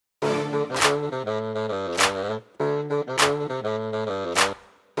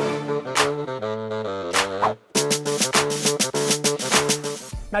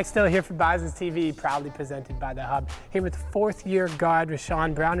Mike Still here for Bisons TV, proudly presented by The Hub. Here with fourth-year guard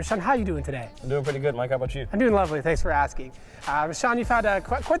Rashawn Browne. Rashawn, how are you doing today? I'm doing pretty good, Mike. How about you? I'm doing lovely. Thanks for asking. Rashawn, you've had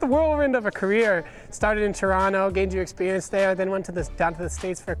quite the whirlwind of a career. Started in Toronto, gained your experience there, then went down to the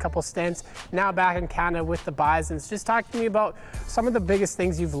States for a couple stints. Now back in Canada with the Bisons. Just talk to me about some of the biggest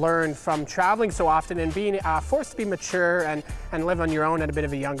things you've learned from traveling so often and being forced to be mature and live on your own at a bit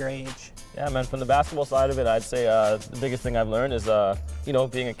of a younger age. Yeah, man, from the basketball side of it, I'd say the biggest thing I've learned is, you know,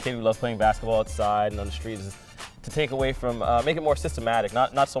 being a kid who loves playing basketball outside and on the streets, is to take away from, make it more systematic,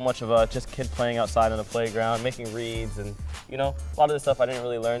 not so much of just kid playing outside on the playground, making reads, and, you know, a lot of this stuff I didn't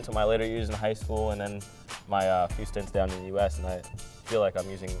really learn until my later years in high school and then my few stints down in the U.S., and I feel like I'm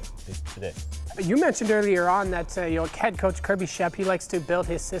using this today. You mentioned earlier on that head coach Kirby Schepp, he likes to build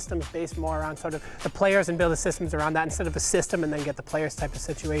his systems based more around sort of the players and build the systems around that instead of a system and then get the players type of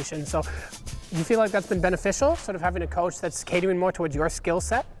situation. So you feel like that's been beneficial, sort of having a coach that's catering more towards your skill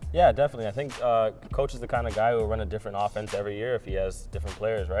set? Yeah, definitely. I think coach is the kind of guy who will run a different offense every year if he has different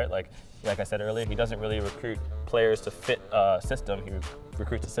players, right? Like I said earlier, he doesn't really recruit players to fit a system. He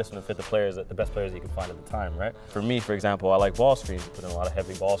recruits a system to fit the players, the best players he can find at the time, right? For me, for example, I like ball screens. Put in a lot of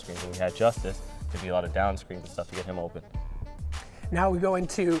heavy ball screens. When we had Justice, there'd be a lot of down screens and stuff to get him open. Now we go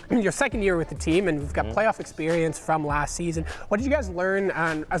into your second year with the team, and we've got playoff experience from last season. What did you guys learn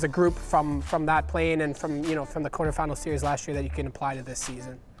as a group from that playing and from the quarterfinal series last year that you can apply to this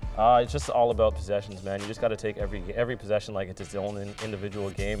season? It's just all about possessions, man. You just got to take every possession like it's its own individual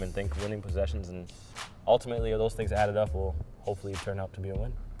game and think winning possessions, and ultimately those things added up will hopefully turn out to be a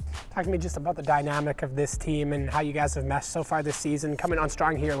win. Talk to me just about the dynamic of this team and how you guys have meshed so far this season. Coming on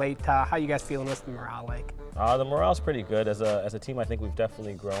strong here late, how you guys feeling with the morale like? The morale's pretty good. As a team, I think we've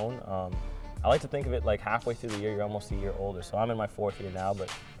definitely grown. I like to think of it like halfway through the year, you're almost a year older. So I'm in my fourth year now,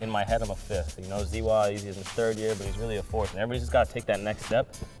 but in my head, I'm a fifth. You know, Ziwa, he's in his third year, but he's really a fourth. And everybody's just got to take that next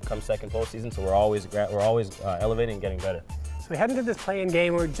step come second postseason, so we're always elevating and getting better. So we head into this play-in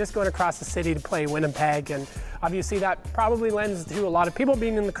game. We're just going across the city to play Winnipeg, and obviously that probably lends to a lot of people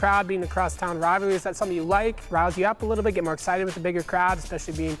being in the crowd, being across town rivalry. Is that something you like, rouse you up a little bit, get more excited with the bigger crowd,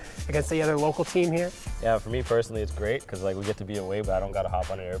 especially being against the other local team here? Yeah, for me personally, it's great because we get to be away, but I don't got to hop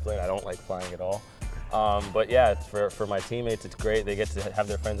on an airplane. I don't like flying at all. But yeah, for my teammates, it's great. They get to have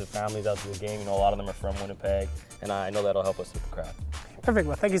their friends and families out to the game. You know, a lot of them are from Winnipeg, and I know that'll help us with the crowd. Perfect.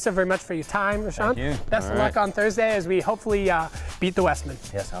 Well, thank you so very much for your time, Rashawn. Thank you. Best of luck on Thursday as we hopefully beat the Wesmen.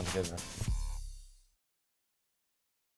 Yeah, sounds good, man.